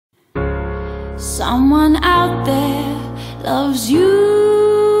Someone out there loves you.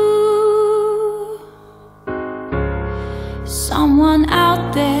 Someone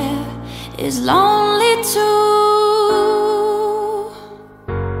out there is lonely too.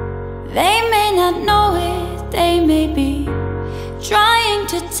 They may not know it, they may be trying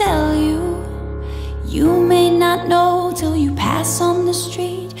to tell you. You may not know till you pass on the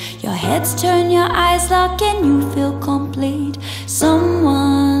street. Your heads turn, your eyes lock, and you feel complete.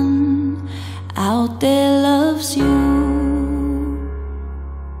 Someone out there loves you.